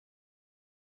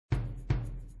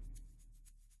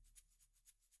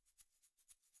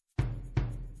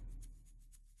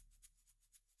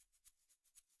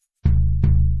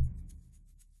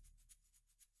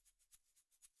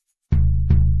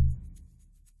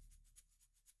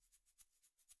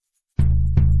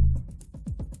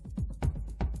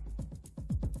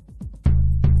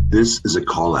This is a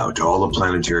call out to all the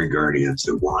planetary guardians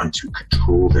that want to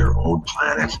control their own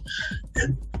planet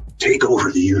and take over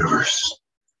the universe.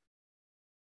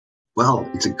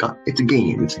 Well, it's a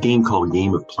game. It's a game called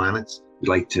Game of Planets. We'd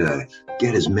like to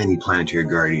get as many planetary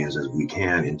guardians as we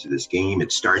can into this game.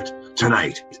 It starts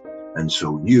tonight. And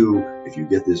so you, if you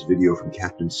get this video from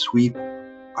Captain Sweep,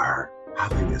 are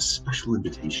having a special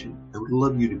invitation. I would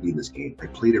love you to be in this game. I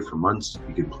played it for months.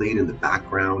 You can play it in the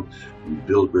background. You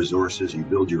build resources, you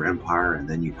build your empire, and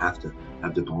then you have to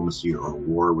have diplomacy or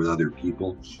war with other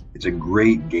people. It's a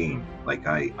great game. Like,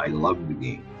 I love the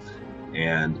game.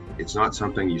 And it's not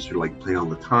something you sort of like play all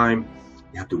the time.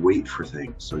 You have to wait for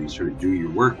things. So you sort of do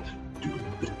your work, do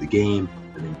a bit of the game,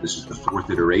 and then this is the 4th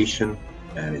iteration,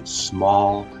 and it's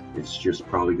small. It's just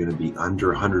probably going to be under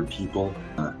 100 people.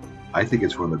 I think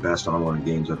it's one of the best online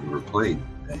games I've ever played.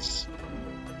 It's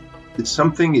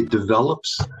something, it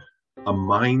develops a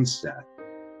mindset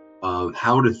of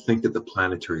how to think at the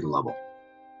planetary level.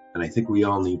 And I think we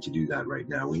all need to do that right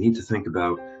now. We need to think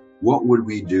about what would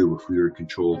we do if we were in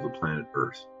control of the planet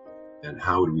Earth? And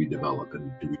how do we develop?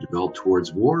 And do we develop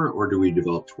towards war or do we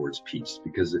develop towards peace?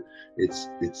 Because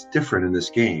it's different in this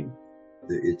game.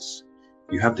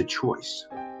 You have the choice.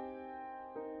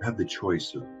 You have the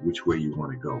choice of which way you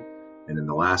want to go. And in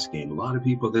the last game, a lot of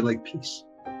people, they like peace.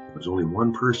 There was only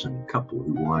one person, a couple,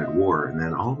 who wanted war. And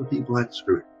then all the people had to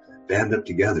sort of band up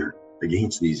together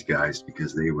against these guys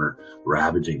because they were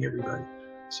ravaging everybody.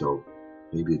 So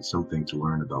maybe it's something to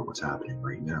learn about what's happening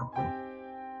right now. Huh?